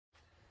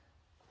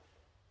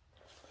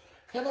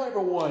Hello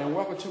everyone and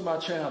welcome to my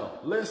channel.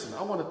 Listen,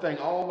 I want to thank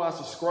all my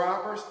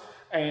subscribers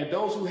and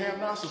those who have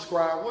not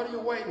subscribed, what are you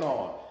waiting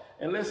on?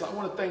 And listen, I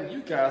want to thank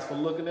you guys for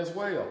looking as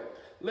well.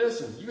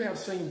 Listen, you have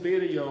seen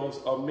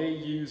videos of me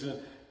using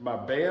my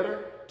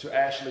bedder to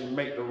actually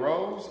make the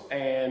rows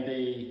and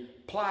the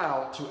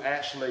plow to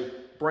actually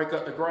break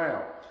up the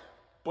ground.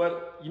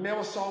 But you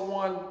never saw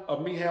one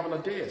of me having a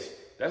disc.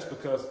 That's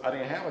because I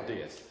didn't have a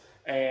disc.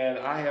 And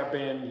I have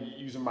been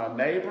using my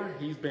neighbor.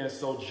 He's been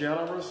so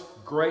generous,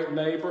 great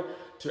neighbor,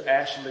 to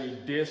actually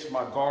disc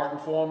my garden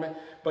for me.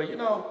 But you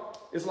know,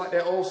 it's like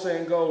that old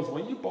saying goes,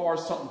 when you borrow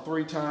something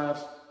 3 times,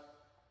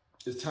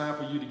 it's time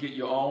for you to get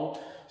your own.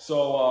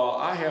 So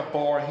I have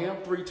borrowed him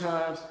 3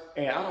 times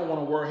and I don't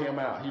want to wear him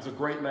out. He's a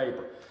great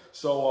neighbor.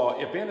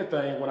 So if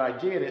anything, when I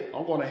get it,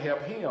 I'm going to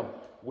help him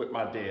with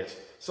my disc.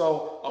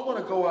 So I'm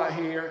going to go out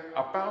here.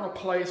 I found a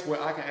place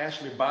where I can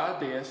actually buy a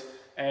disc.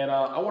 And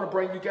I want to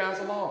bring you guys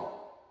along.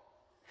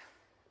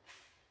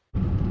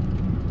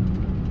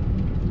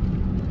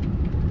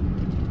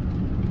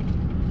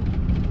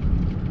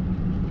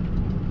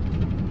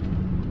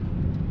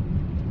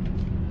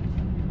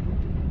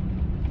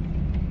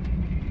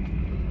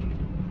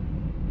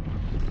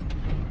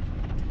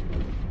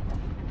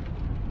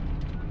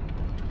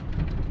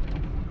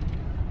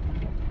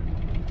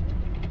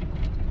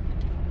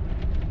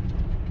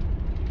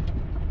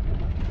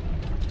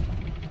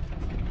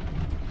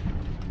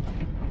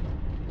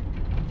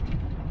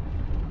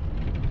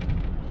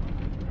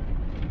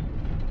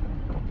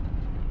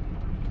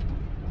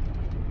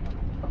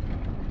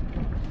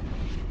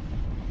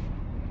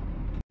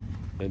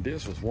 And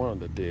this was one of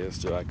the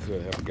discs that I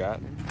could have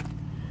gotten,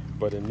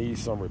 but it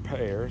needs some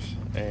repairs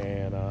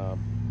and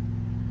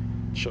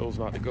chose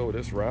not to go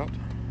this route.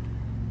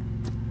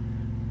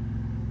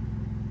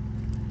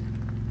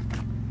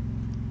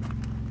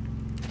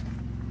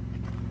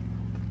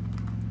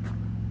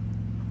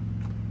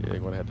 Yeah, they're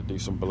gonna have to do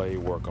some blade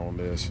work on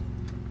this.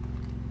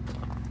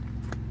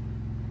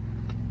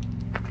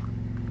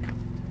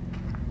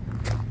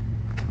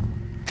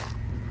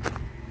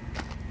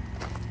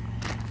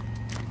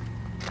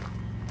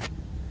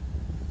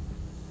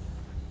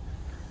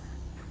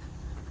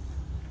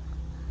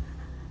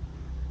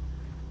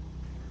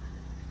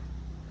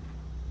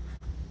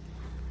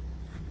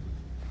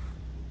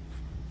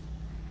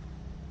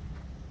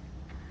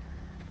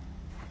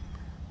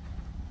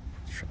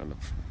 Trying to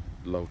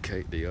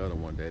locate the other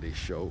one that he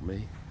showed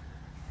me.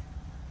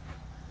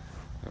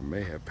 I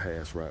may have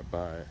passed right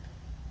by it.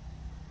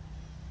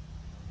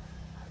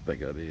 I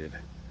think I did.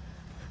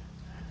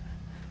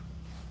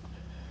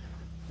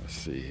 Let's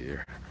see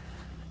here.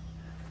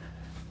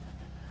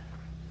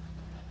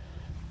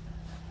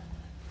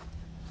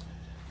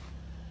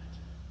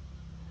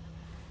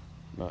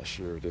 Not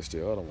sure if this is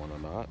the other one or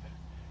not,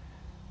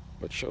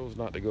 but chose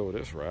not to go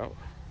this route.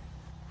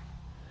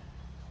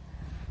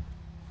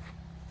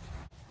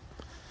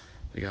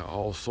 They got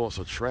all sorts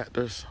of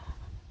tractors,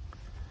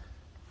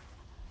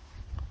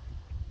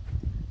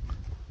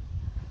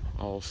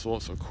 all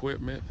sorts of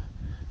equipment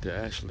to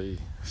actually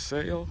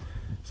sell.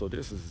 So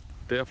this is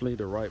definitely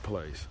the right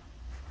place.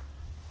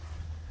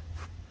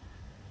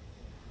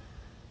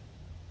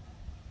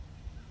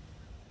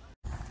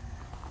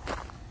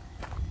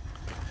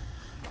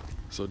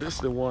 So this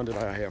is the one that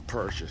I have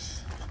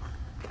purchased.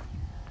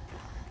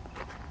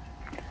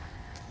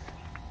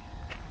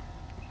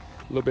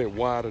 A little bit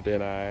wider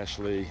than I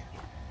actually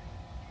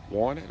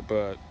wanted,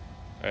 but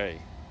hey,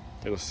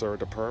 it'll serve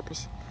the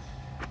purpose.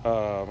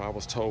 I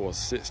was told a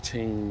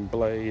 16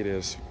 blade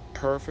is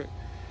perfect.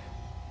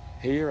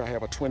 Here I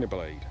have a 20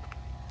 blade.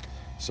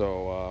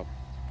 So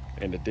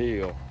and the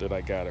deal that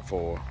I got it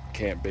for,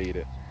 can't beat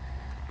it.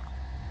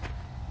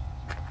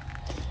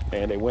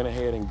 And they went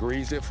ahead and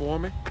greased it for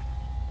me,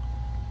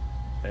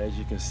 as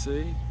you can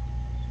see.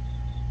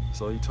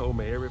 So he told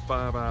me every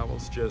 5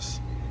 hours,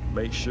 just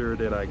make sure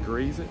that I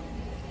grease it.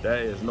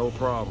 That is no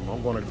problem.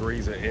 I'm going to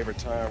grease it every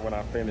time when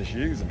I finish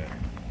using it.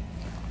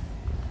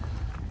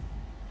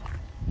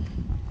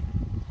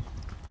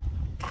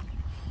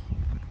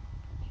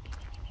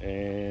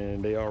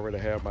 And they already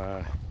have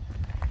my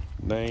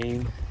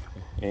name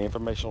and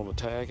information on the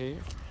tag here.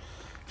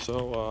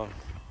 So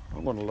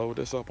I'm going to load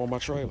this up on my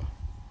trailer.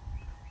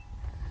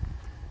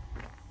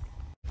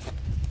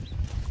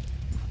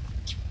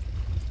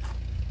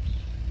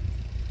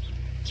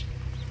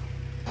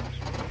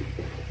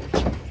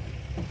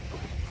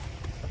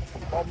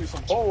 Bought me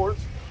some boards.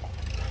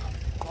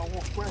 I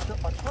won't crash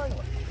up my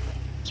trailer.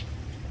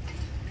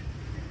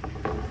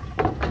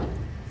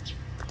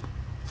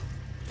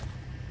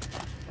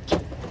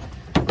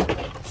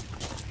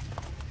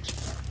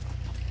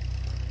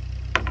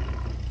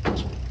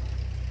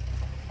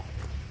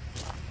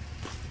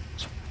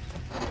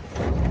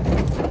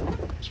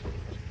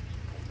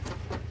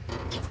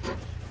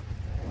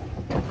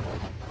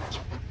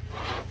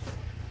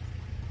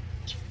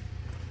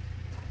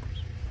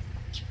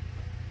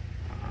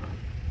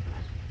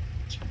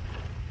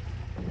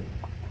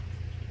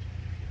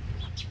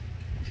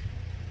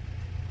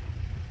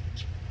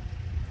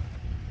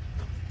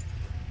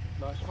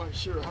 Not quite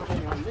sure how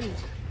many I need.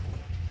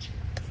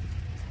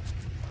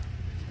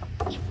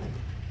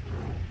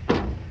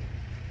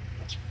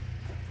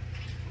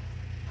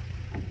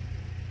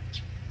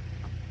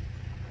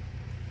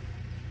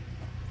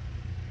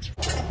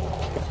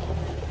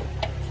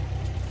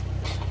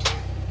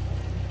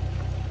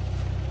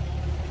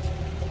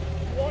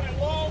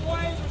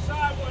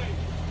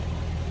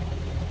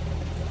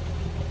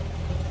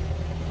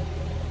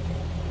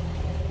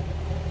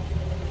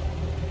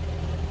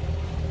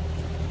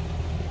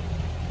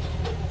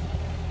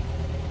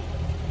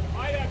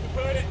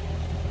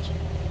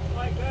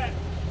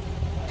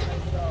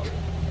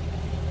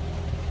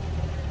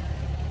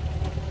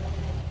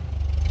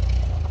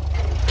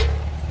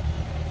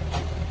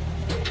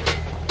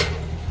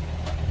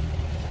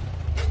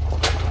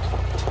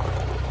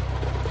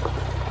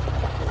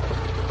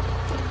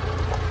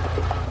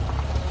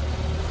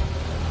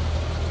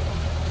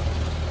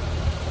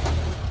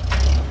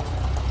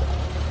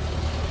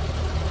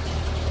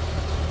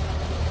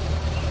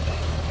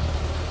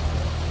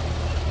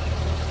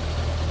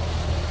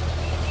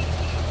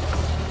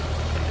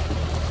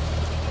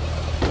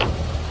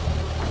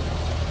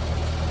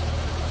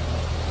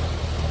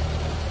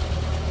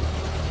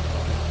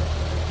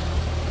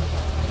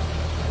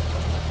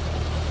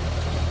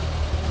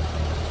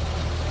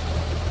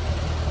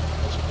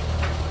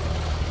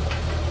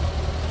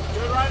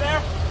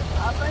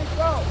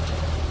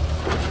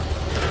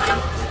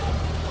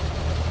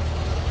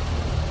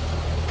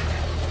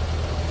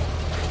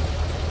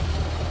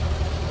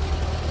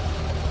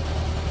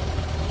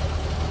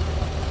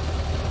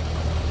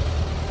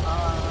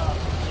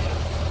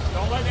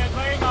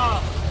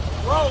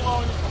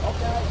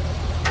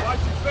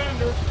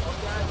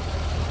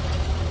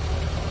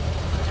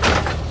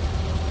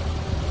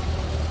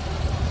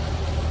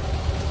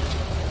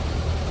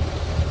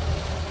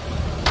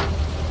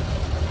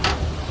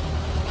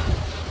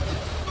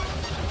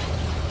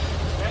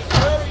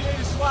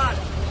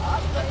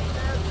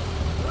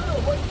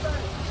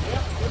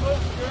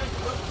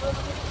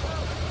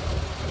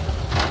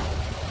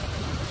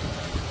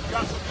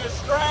 Got some good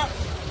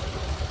straps.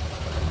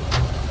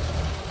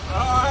 All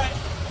right.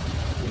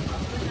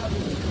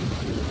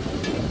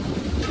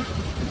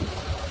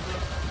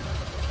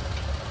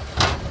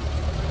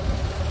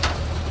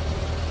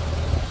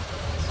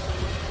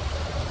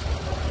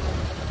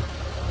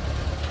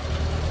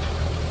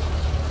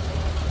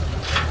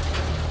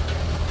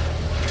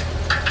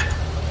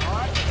 All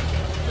right.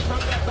 Just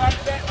hook that back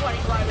to that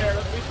plate right there.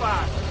 That'll be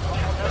fine.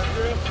 That's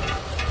good.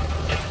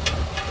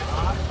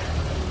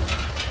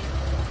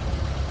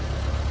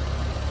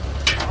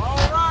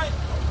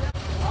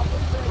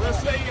 We'll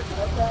see you.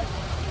 Okay.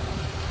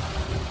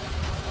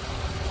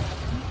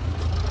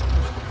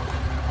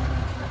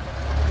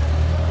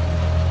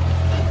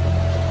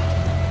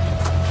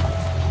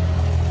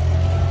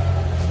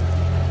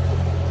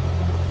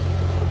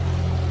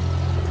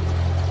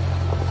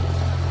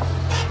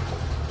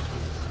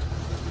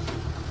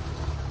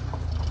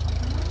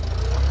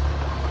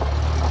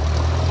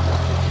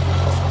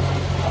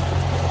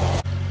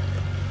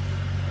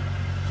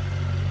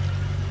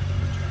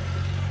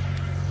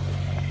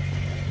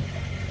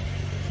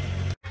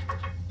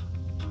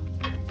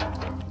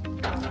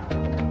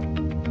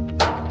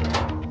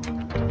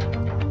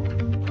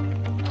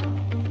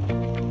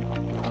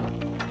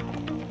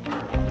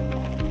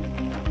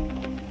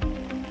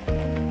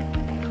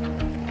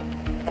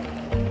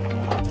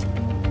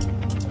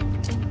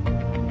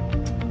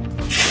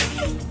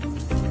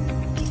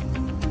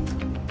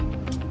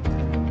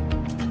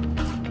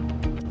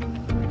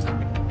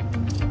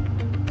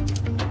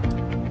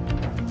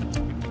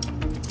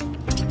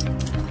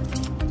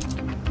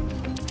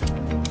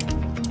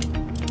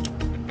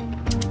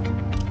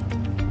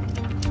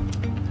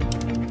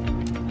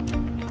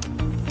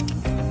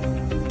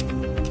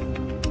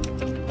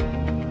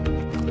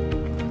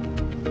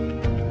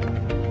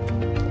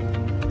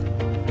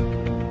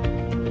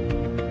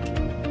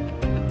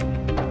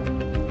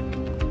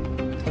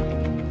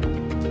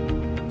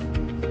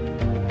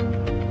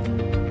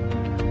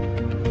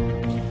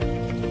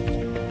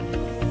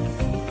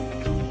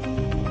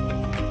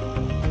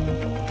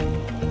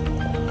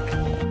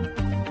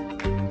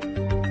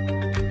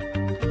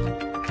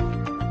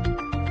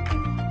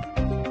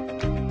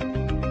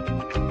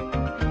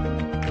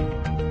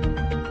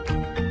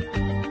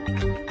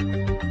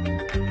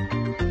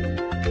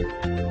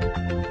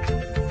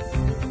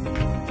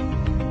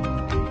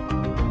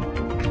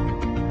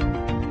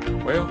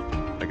 Well,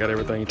 I got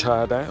everything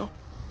tied down,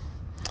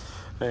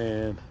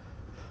 and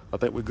I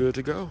think we're good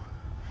to go.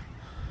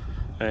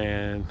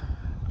 And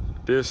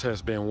this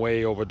has been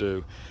way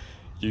overdue.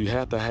 You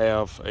have to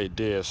have a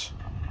disc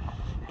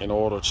in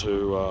order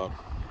to,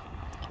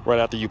 right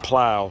after you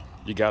plow,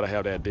 you got to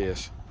have that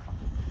disc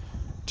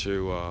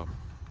to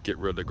get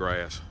rid of the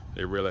grass.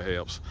 It really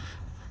helps.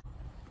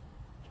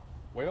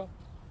 Well,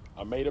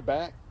 I made it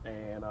back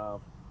and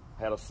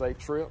had a safe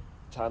trip.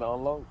 Time to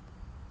unload.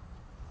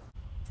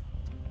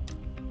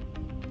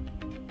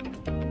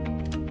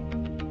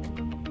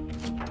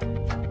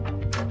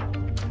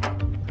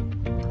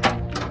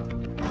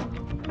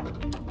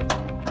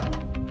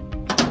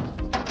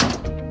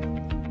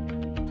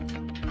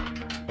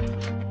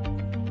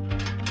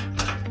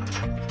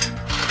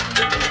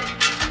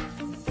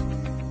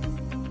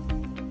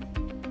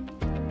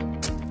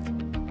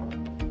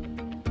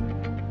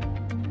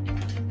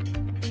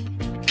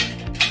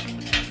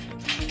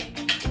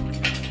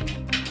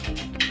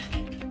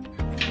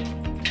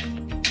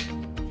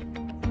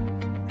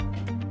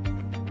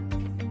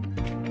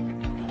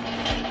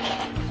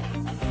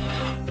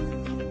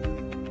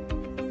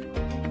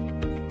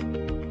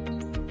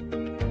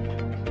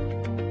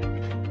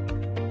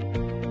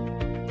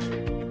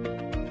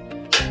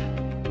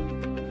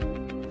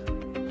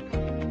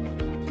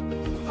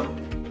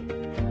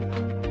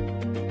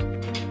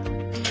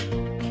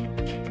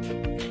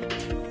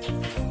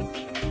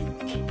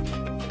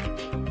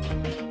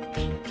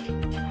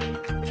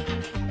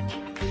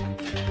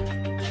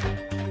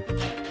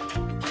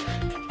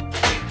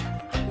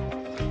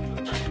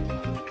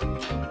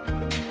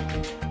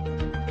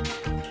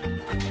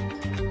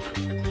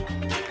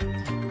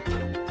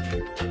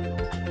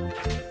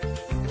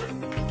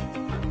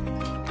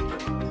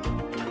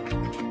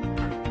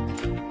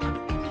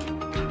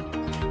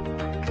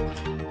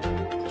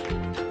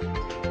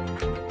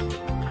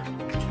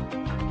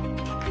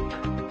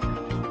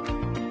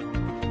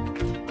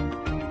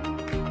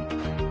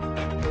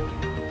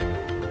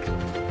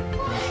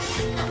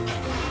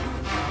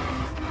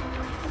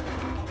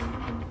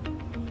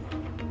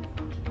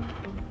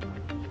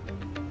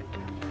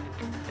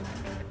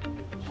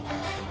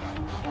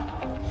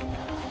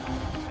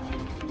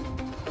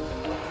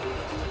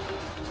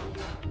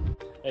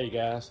 Hey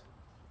guys,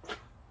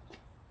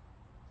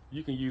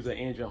 you can use an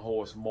engine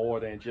horse more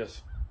than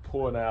just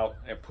pulling out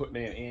and putting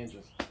in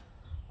engines.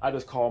 I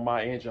just call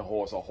my engine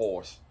horse a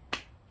horse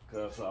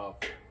because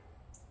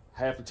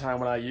half the time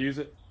when I use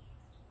it,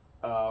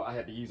 I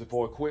had to use it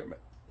for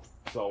equipment.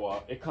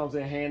 So it comes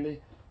in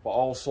handy for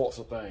all sorts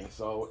of things.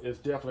 So it's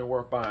definitely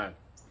worth buying.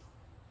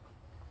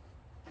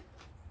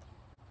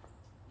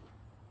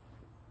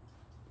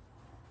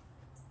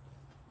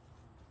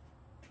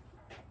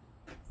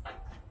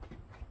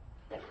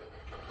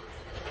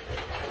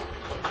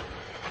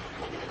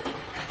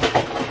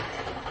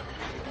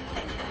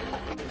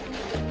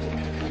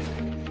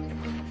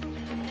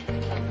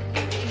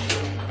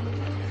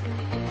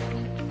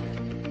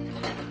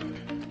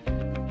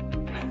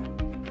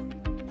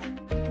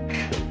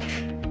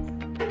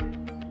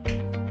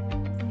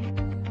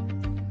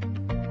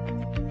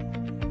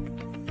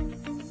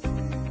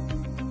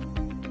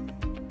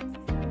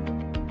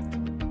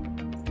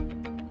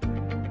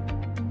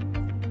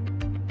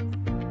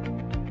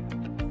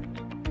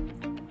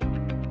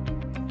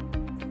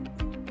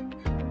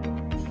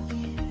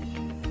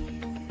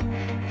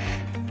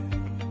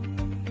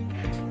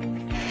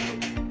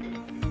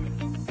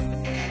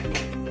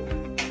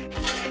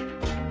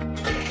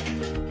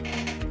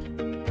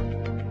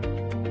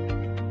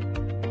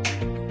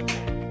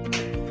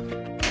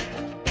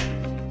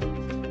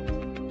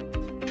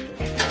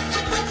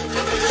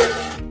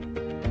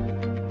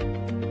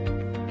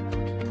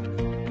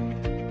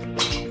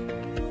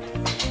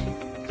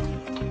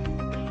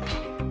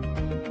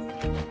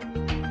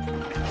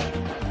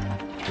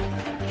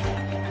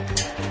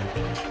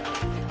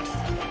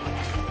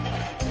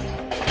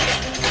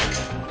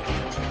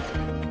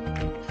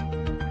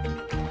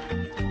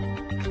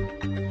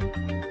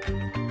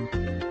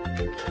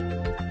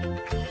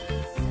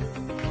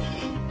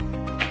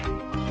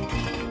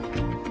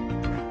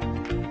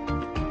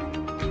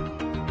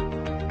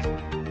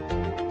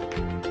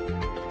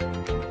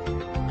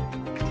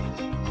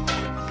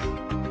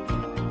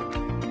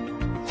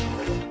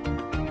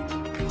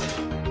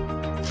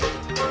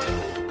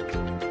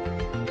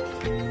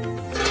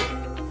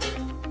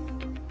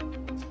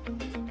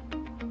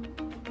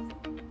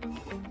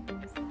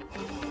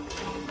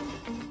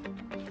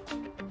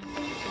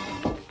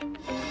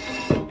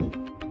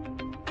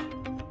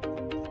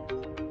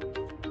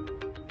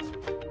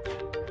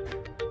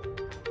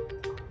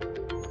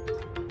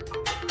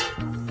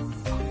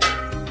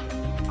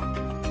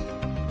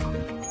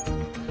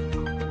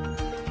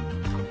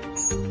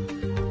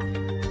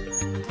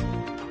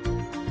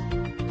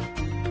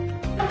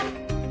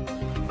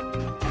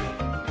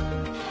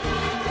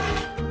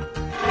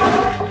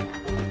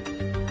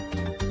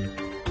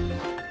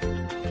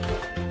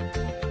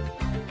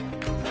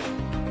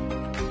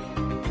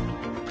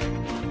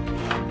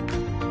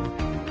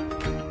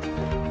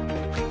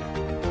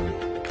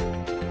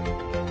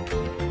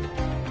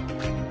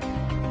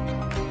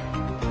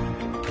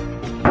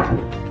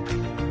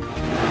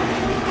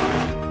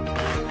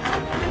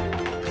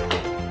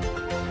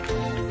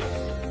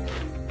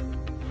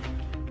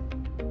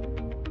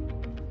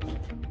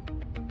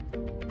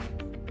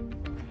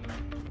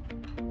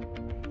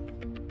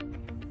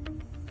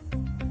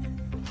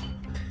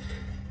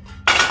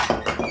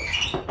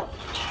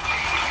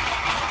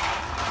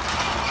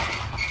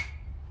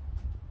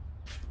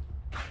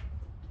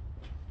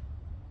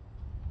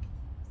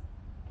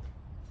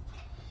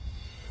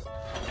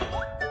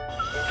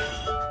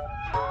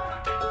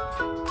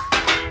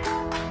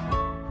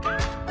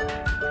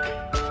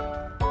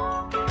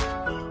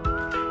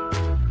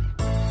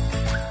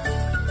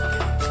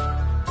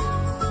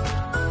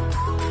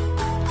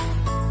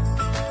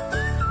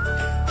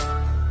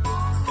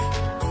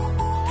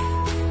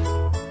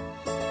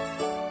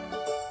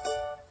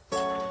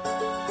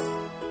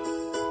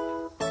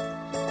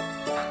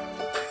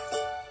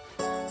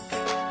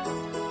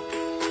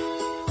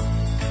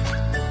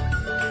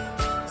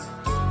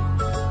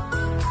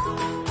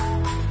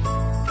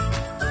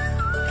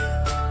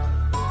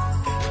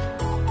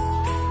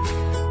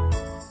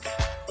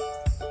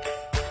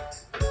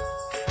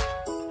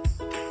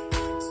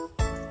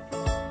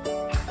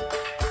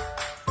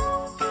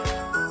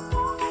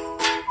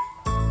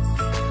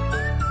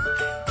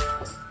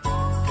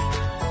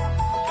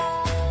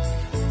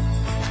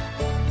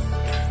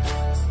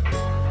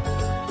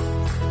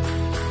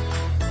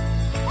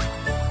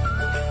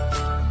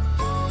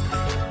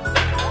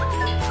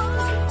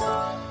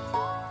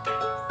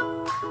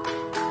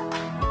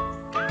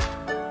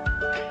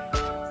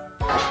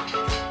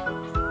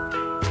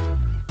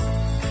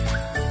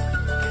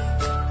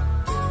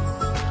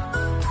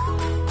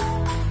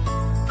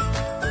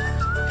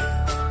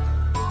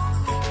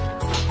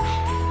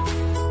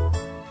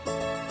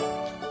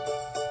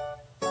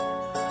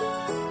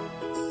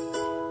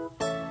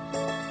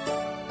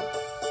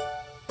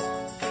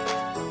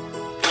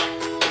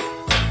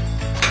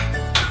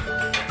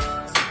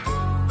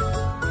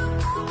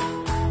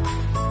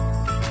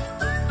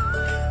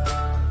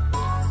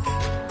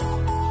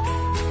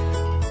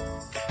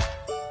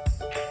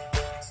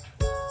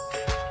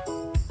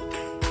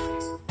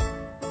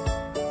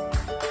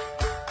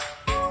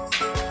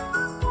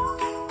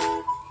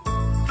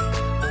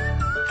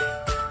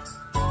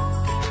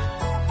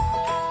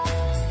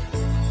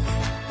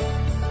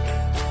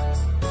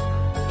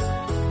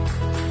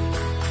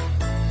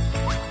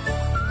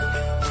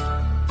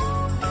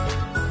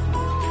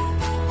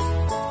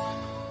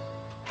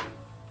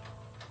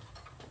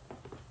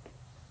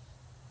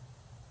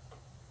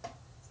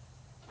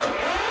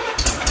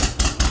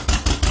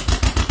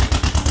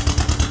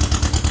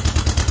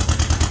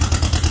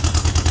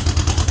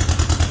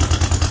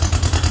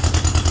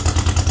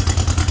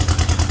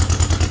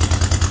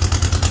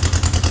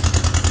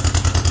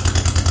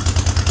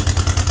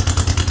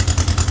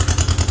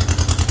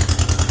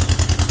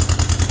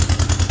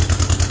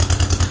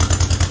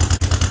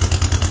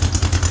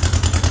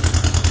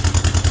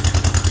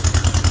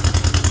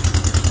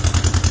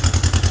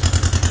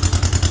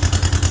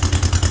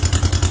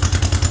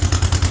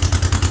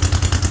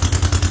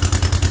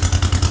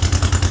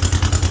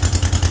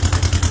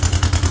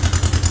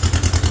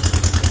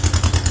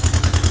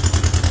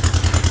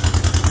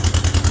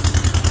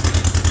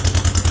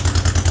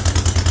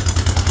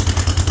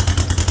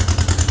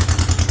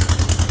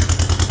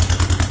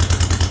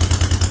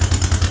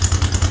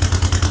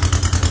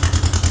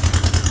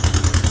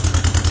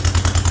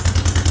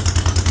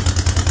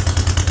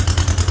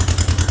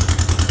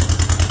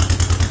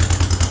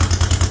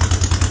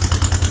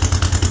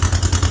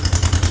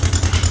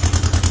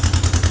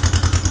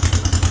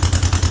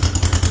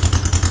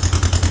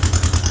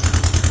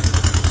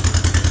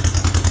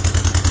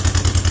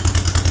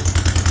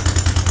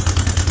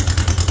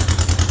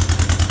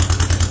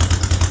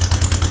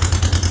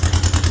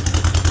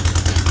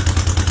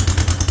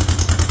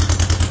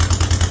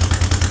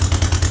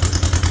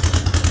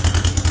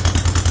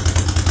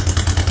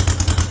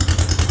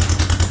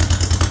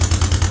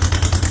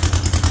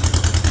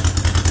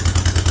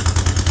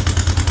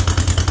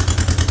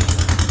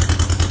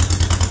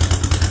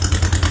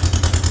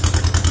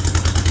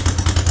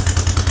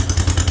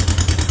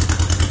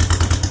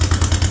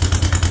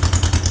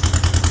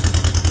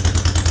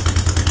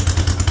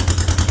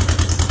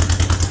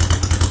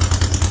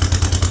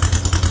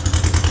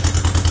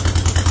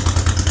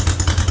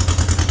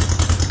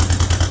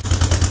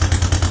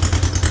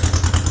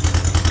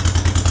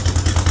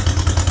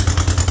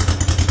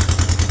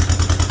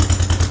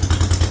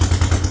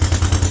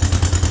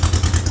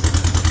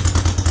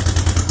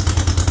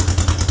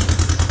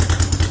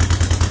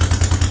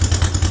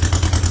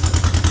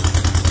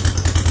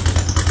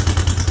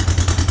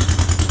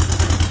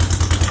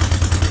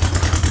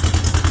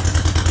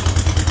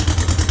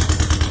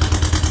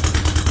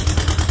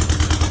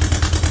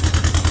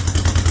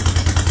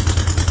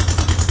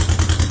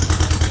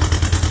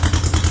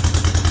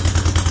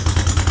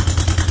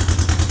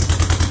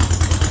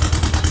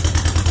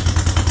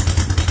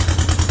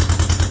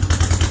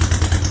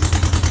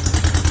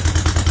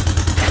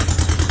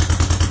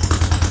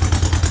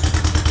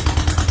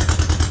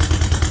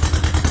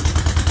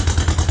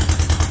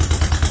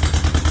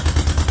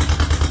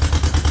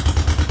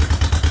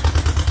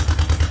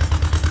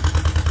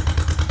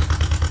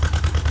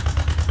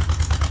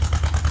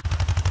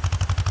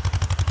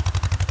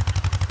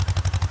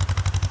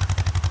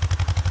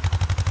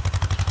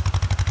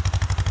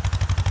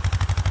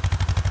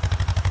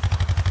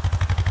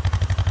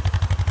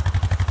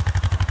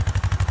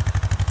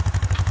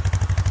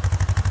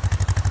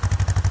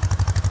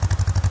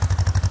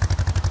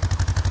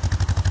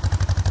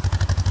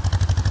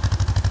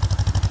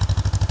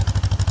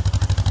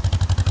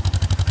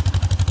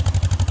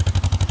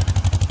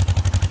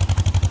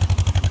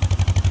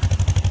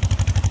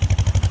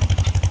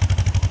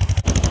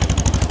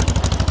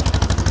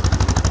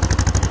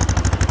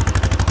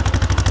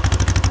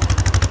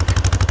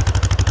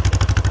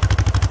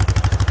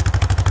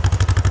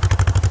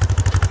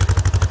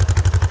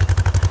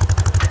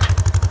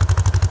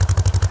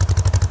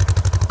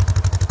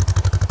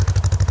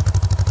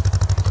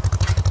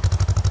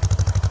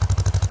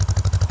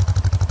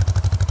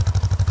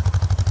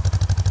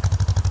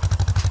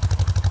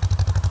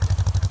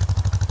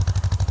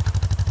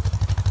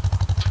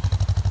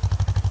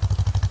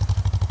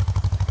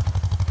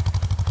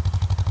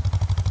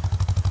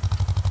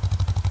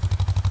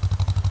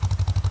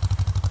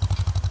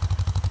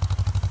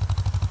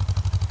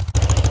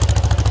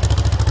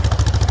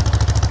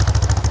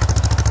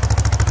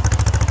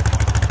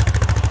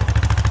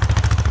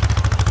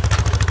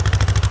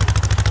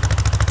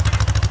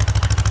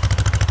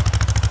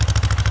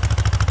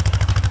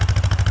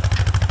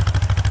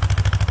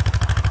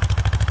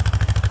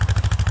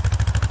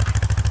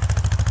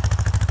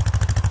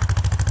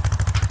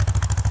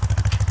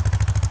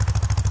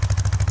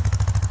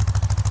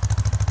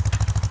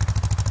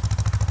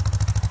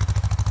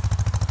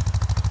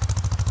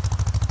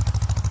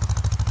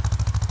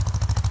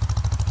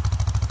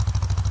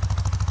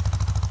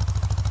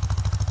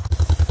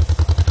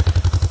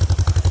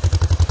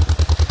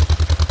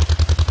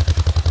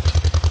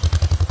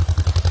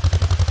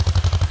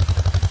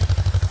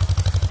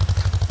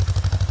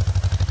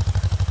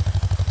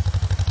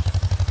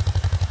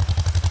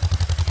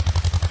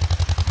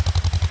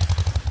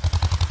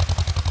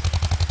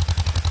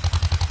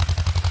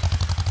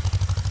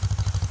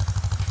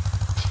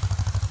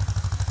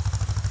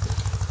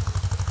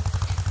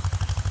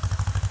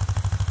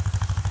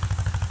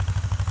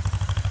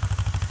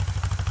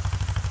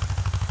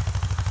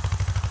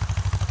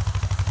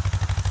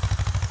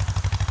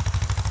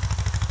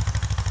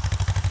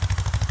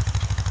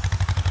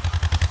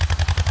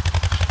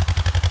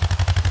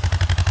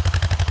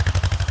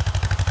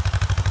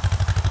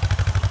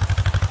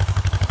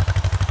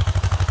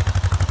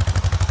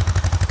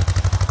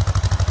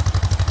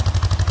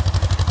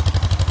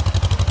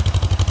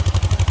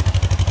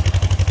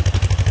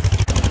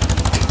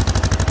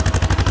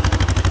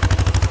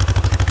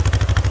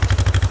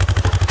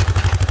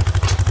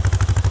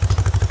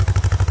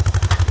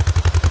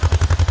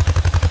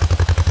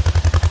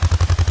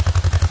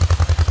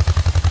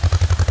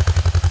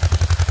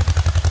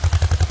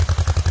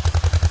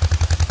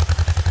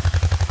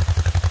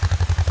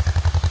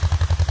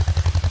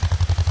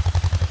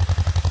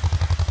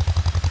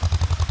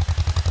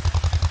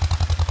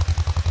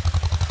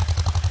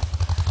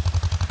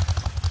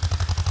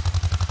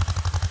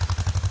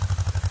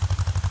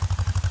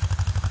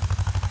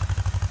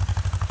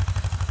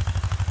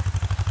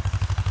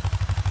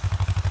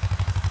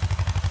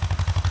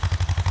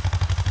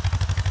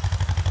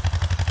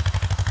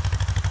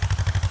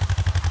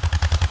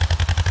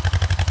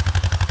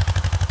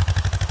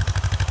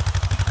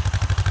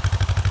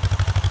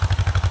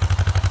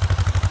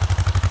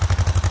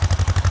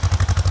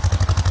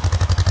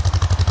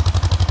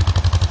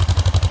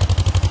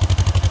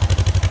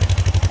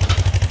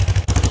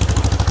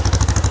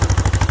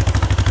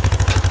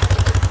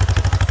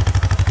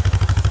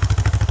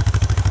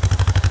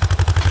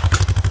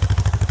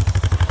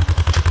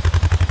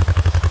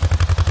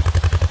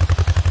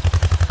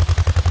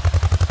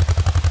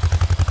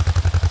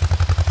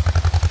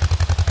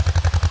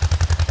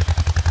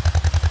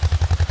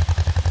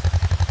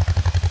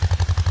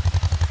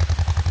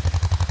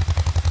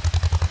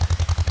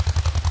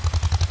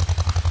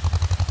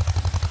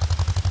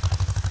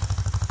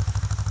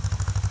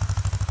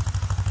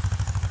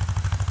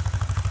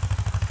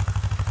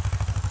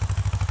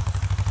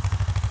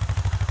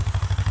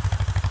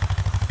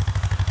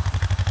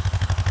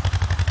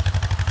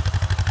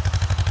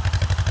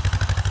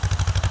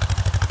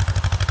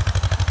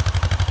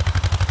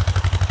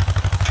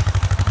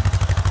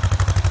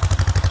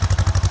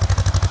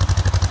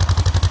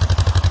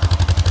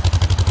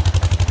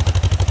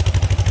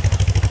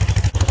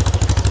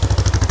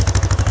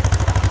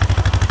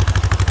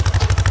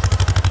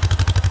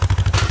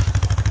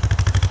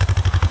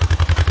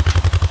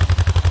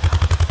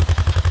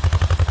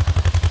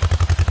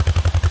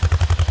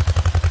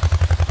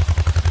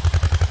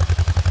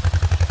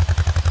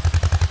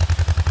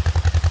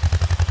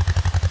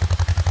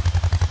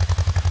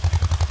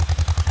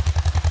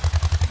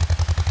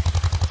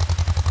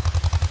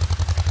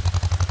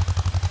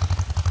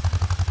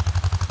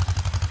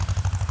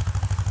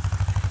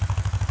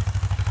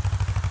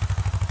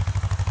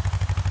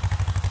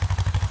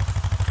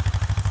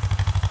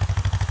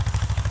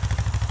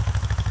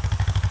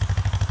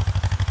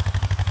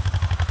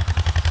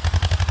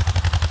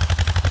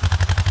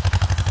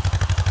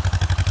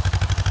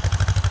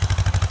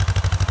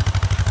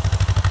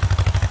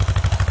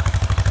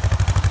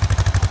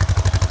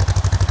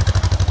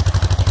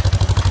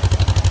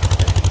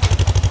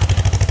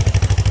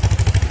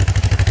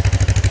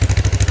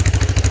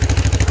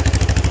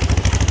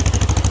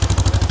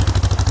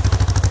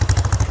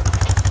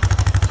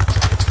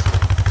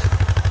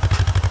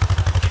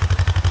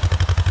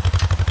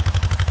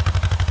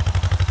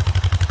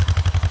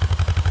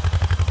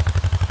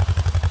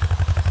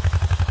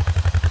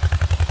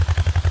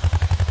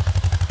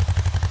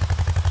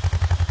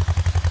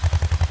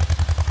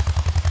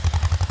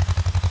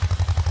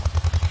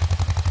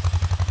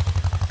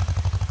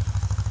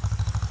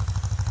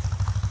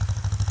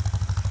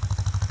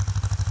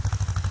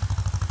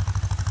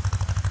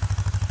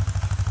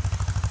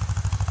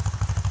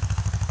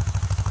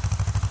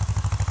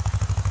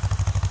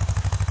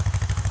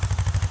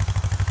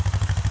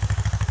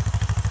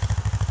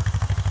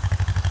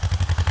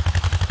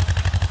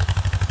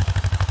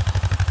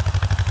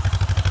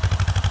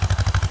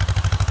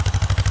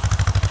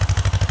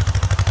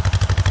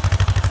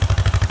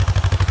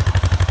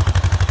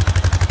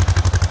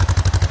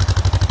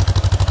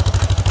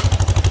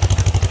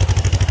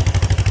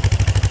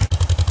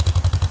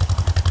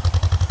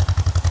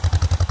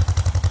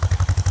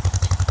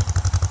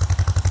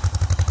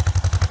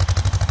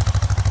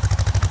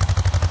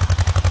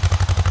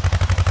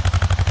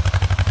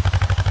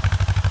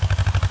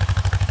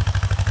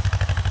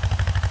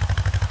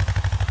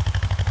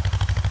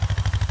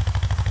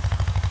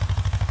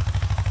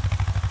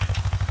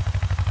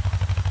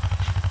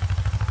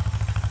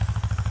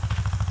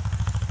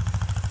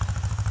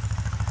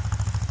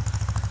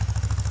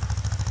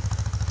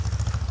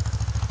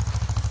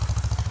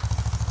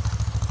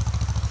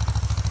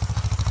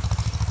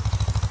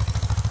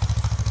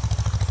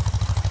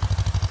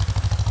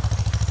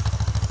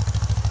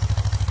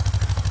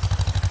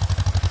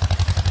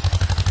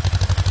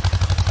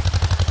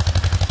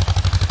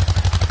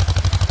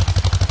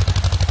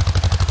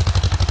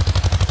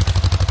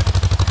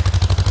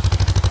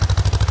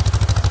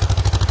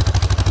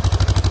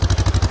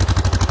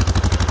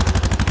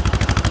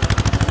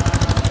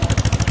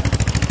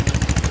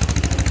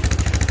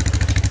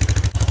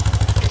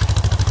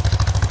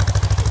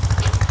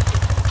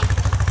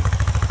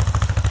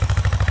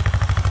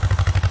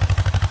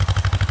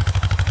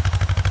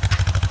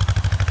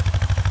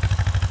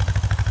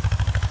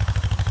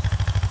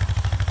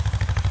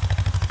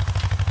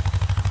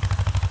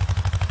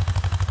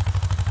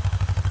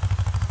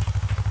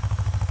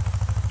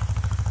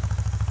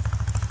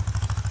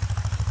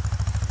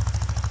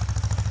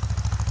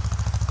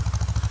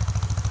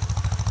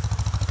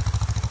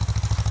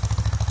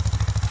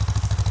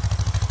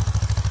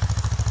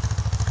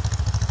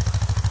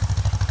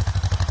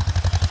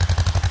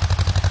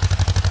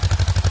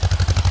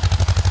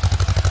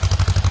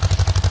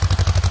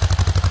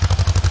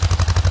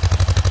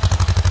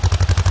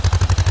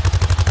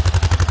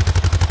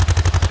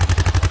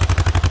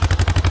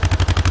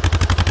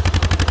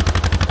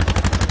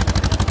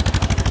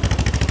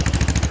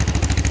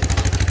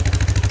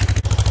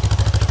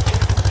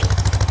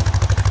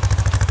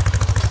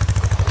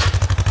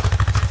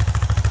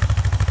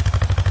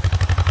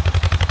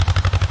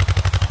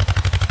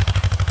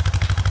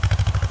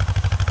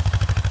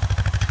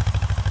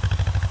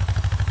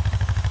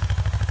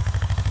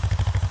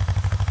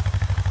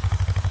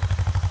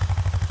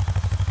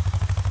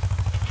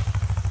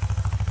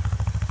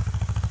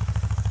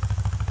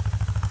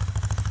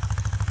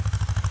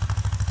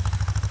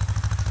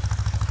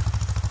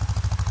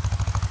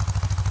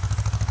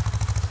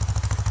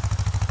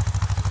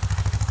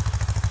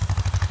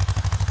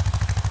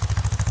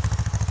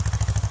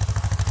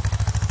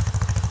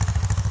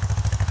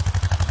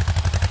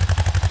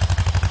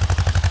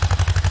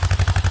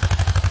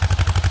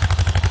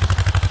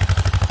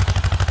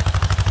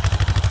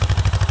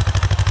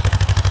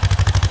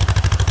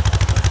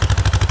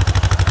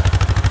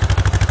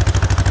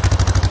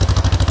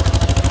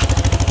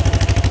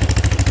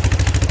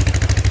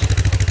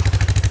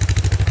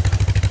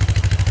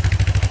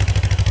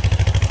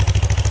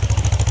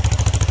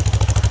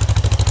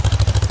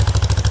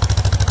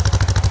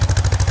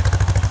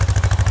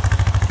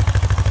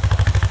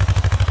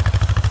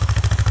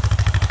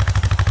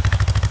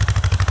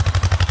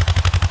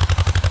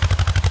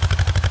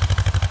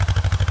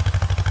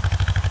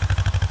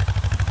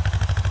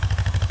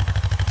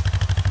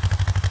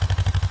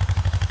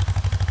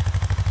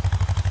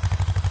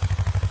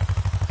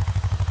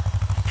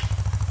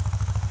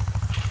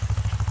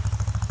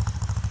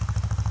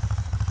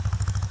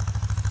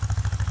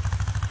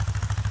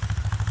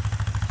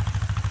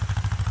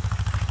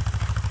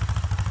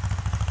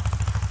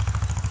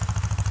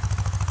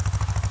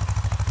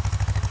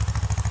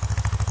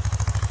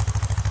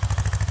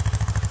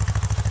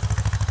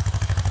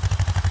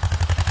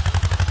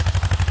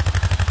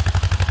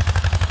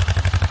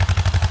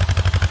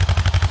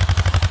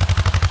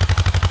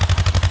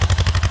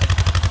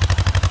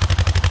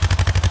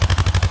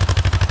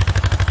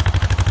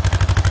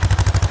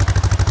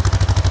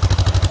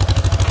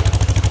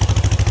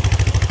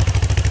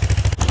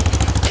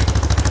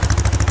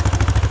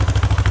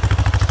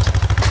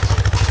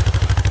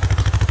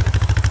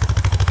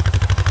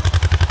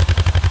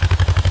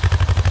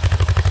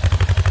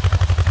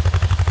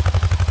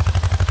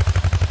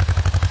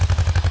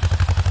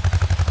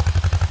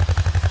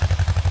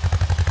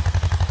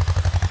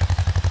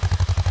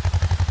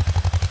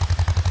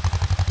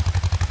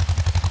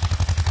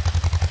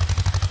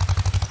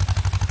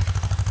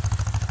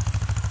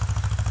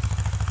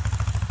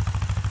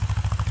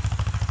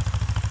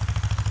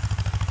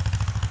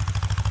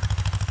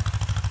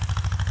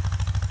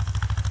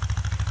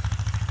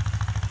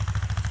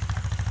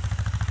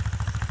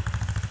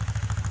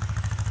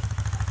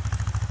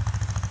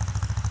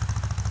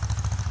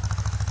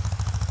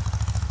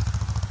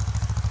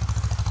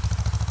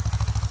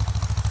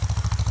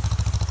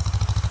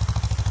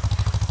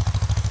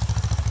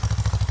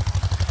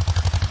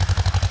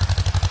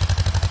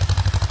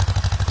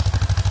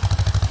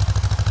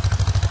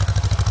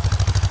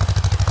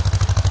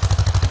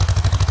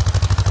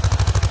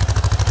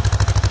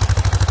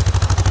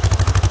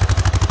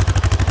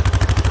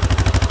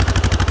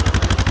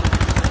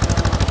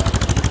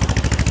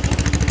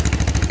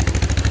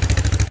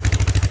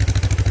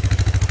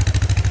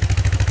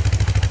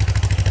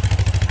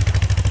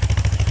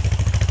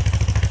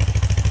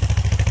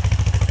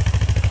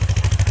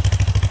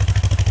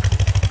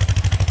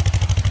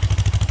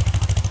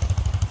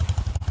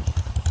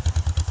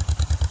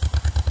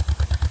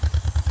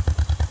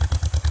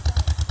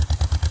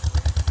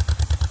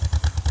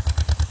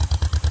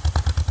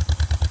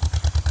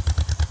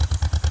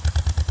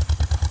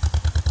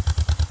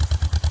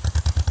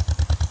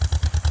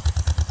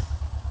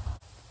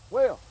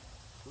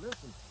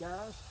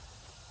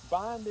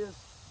 buying this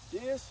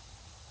disc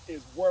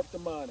is worth the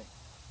money.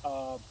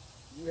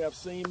 You have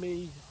seen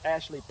me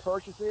actually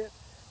purchase it,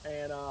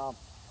 and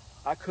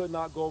I could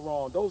not go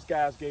wrong. Those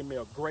guys gave me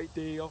a great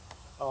deal.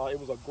 It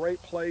was a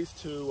great place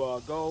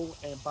to go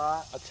and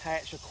buy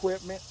attached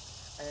equipment.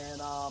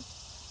 And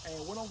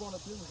what I'm going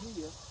to do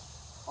here,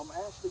 I'm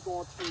actually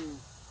going to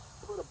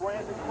put a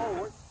brand new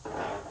board.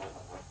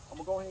 I'm going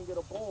to go ahead and get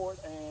a board,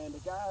 and the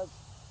guys,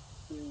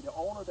 the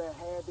owner that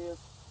had this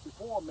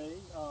before me,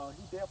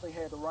 he definitely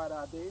had the right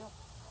idea,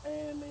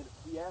 and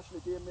he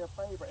actually did me a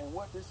favor. And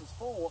what this is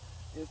for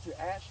is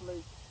to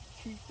actually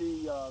keep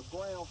the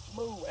ground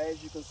smooth,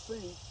 as you can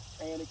see,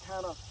 and it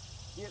kind of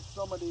gets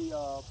some of the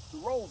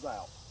rolls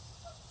out.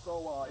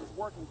 So it's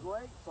working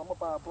great. So I'm gonna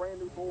buy a brand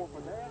new board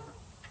for that.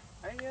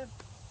 And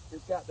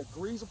it's got the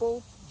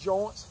greasable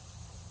joints,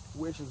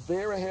 which is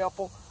very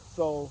helpful.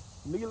 So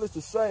needless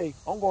to say,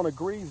 I'm gonna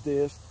grease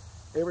this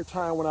every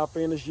time when I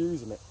finish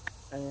using it.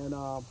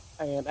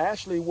 And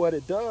actually what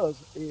it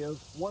does is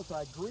once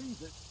I grease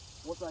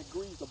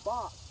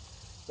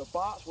the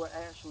box will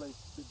actually,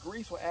 the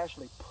grease will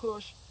actually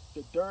push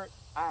the dirt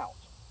out.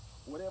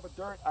 Whatever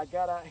dirt I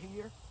got out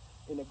here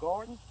in the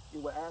garden,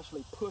 it will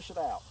actually push it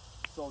out.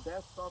 So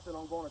that's something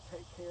I'm going to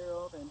take care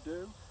of and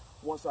do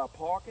once I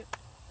park it.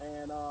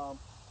 And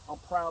I'm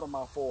proud of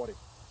my 40.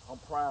 I'm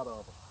proud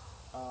of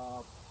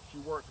her. She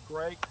works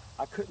great.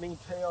 I couldn't even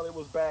tell it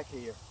was back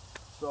here.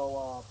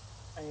 So,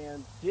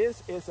 and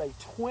this is a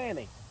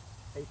 20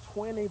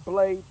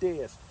 blade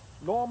disc.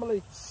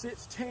 Normally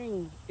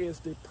 16 is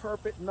the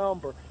perfect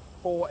number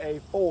for a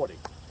 40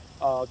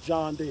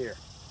 John Deere.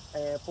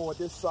 And for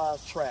this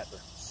size tractor,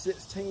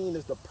 16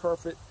 is the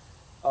perfect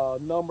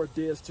number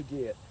disc to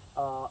get.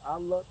 I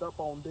looked up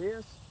on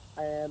this,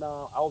 and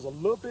I was a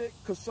little bit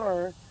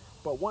concerned,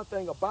 but one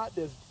thing about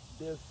this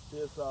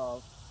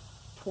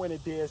 20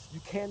 disc, you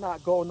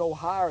cannot go no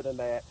higher than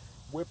that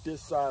with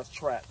this size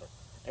tractor,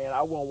 and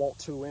I won't want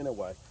to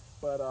anyway.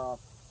 But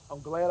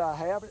I'm glad I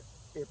have it.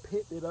 It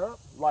picked it up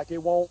like it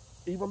won't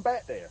even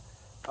back there.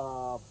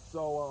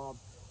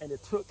 And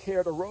it took care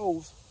of the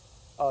rows,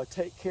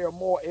 take care of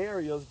more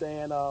areas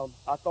than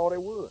I thought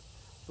it would.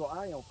 So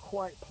I am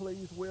quite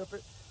pleased with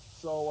it.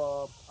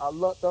 So I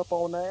looked up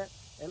on that,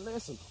 and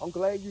listen, I'm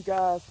glad you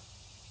guys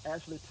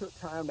actually took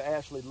time to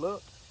actually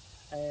look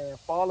and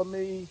follow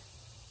me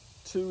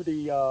to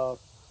the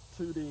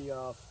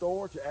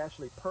store to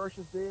actually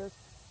purchase this.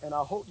 And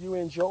I hope you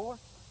enjoy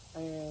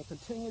and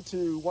continue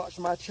to watch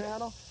my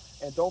channel,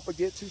 and don't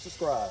forget to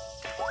subscribe.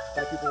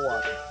 Thank you for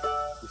watching.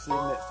 We'll see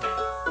you next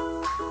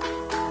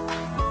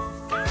time.